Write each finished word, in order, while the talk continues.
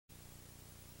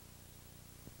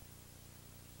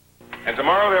And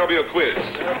tomorrow there'll be a quiz.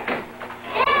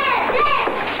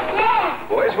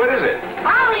 Boys, what is it?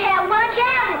 Oh, we have one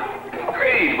challenge.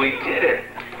 Great, we did it.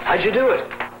 How'd you do it?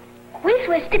 We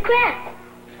switched to Crest.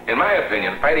 In my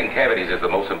opinion, fighting cavities is the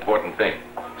most important thing.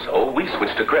 So we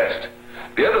switched to Crest.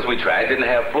 The others we tried didn't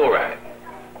have fluoride.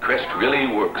 Crest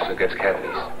really works against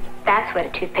cavities. That's what a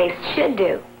toothpaste should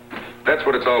do. That's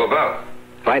what it's all about.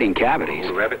 Fighting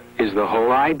cavities is the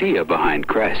whole idea behind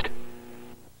Crest.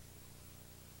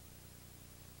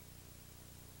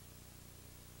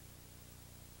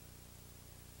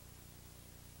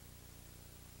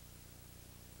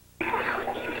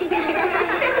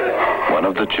 One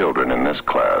of the children in this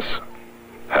class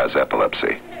has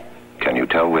epilepsy. Can you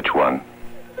tell which one?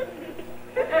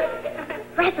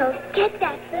 Russell, get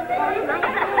that.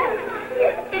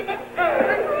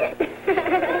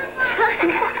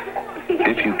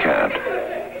 If you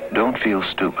can't, don't feel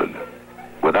stupid.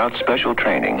 Without special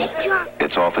training,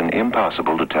 it's often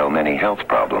impossible to tell many health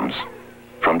problems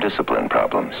from discipline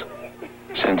problems.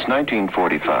 Since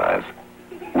 1945,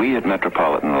 we at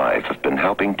Metropolitan Life have been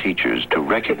helping teachers to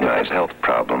recognize health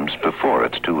problems before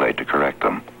it's too late to correct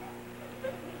them.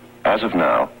 As of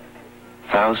now,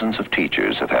 thousands of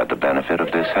teachers have had the benefit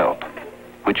of this help,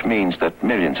 which means that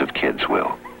millions of kids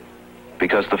will.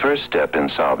 Because the first step in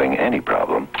solving any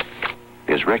problem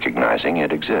is recognizing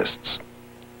it exists.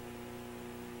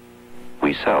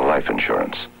 We sell life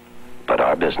insurance, but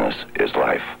our business is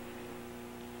life.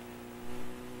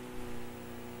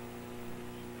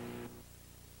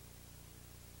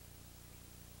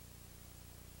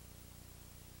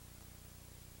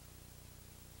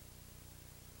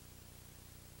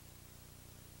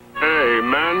 Hey,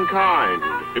 mankind,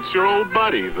 it's your old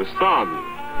buddy, the sun.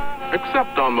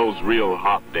 Except on those real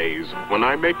hot days when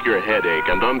I make your head ache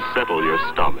and unsettle your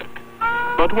stomach.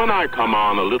 But when I come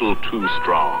on a little too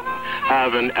strong,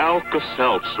 have an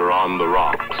Alka-Seltzer on the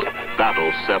rocks.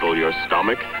 That'll settle your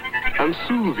stomach and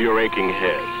soothe your aching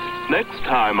head. Next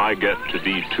time I get to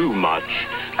be too much,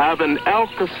 have an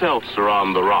Alka-Seltzer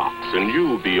on the rocks and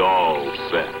you'll be all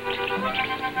set.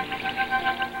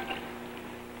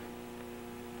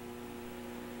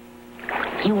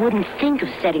 You wouldn't think of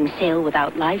setting sail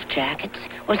without life jackets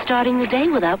or starting the day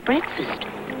without breakfast.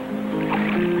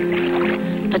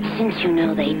 But since you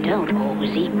know they don't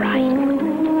always eat right,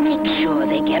 make sure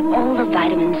they get all the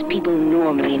vitamins people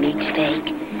normally need to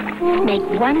take. Make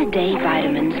one-a-day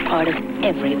vitamins part of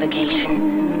every vacation.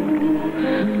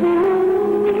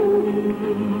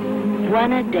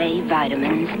 One-a-day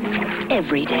vitamins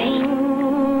every day,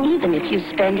 even if you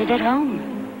spend it at home.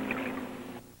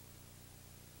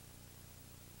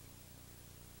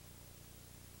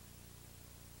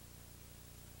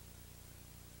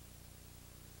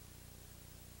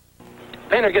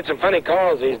 Painter gets some funny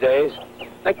calls these days.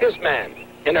 Like this man,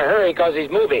 in a hurry because he's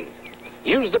moving.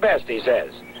 Use the best, he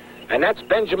says. And that's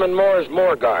Benjamin Moore's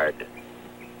Moore Guard.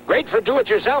 Great for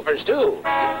do-it-yourselfers, too.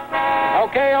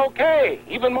 Okay.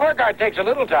 Even Moore Guard takes a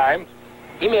little time.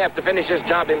 He may have to finish his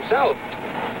job himself.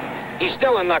 He's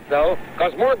still in luck, though,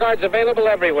 because Moore Guard's available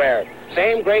everywhere.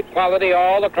 Same great quality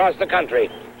all across the country.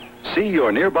 See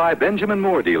your nearby Benjamin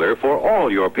Moore dealer for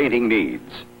all your painting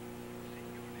needs.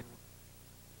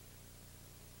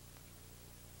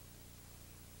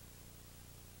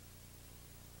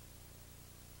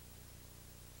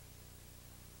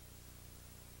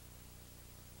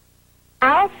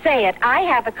 I'll say it. I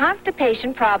have a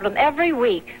constipation problem every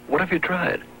week. What have you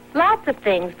tried? Lots of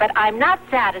things, but I'm not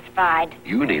satisfied.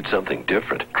 You need something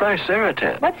different. Try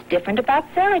Seratan. What's different about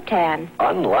Seratan?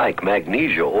 Unlike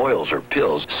magnesia oils or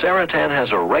pills, Seratan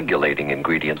has a regulating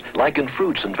ingredient, like in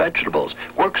fruits and vegetables.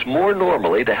 Works more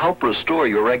normally to help restore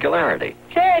your regularity.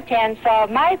 Seratan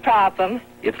solved my problem.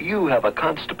 If you have a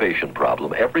constipation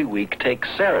problem every week, take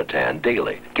Seratan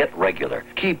daily. Get regular.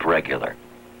 Keep regular.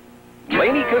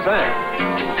 Laney Kazan.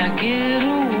 I get a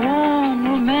warm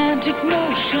romantic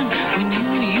notion when you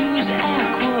use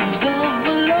aqua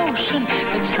velvet lotion.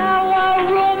 That's how our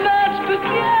romance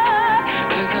began,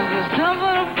 because there's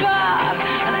something about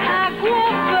an aqua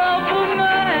velvet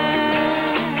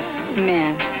man.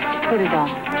 Man, put it on.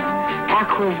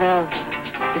 Aqua velvet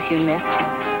with your nectar.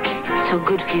 So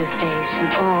good for your face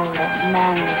and all that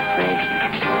manly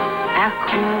fragrance.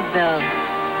 Aqua velvet.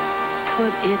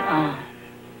 Put it on.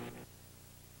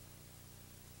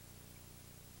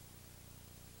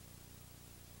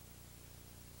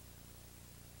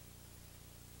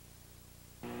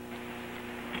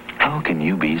 How can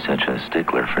you be such a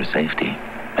stickler for safety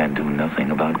and do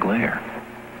nothing about glare?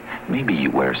 Maybe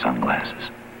you wear sunglasses,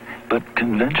 but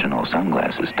conventional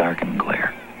sunglasses darken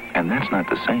glare, and that's not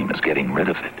the same as getting rid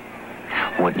of it.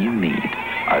 What you need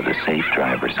are the Safe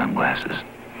Driver sunglasses.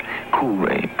 Cool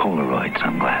Ray Polaroid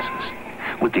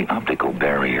sunglasses with the optical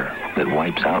barrier that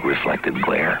wipes out reflected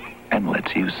glare and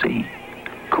lets you see.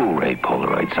 Cool Ray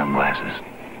Polaroid sunglasses.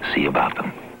 See about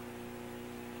them.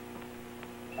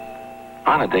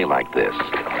 On a day like this,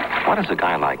 what does a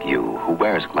guy like you who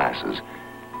wears glasses,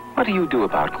 what do you do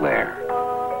about glare?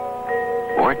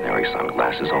 Ordinary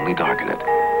sunglasses only darken it.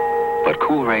 But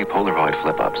Cool Ray Polaroid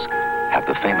flip-ups have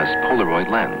the famous Poloroid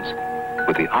lens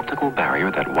with the optical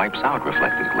barrier that wipes out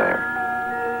reflected glare.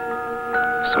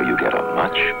 So you get a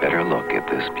much better look at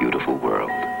this beautiful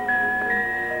world.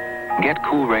 Get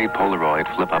Cool Ray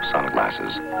Polaroid flip-up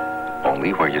sunglasses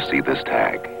only where you see this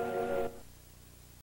tag.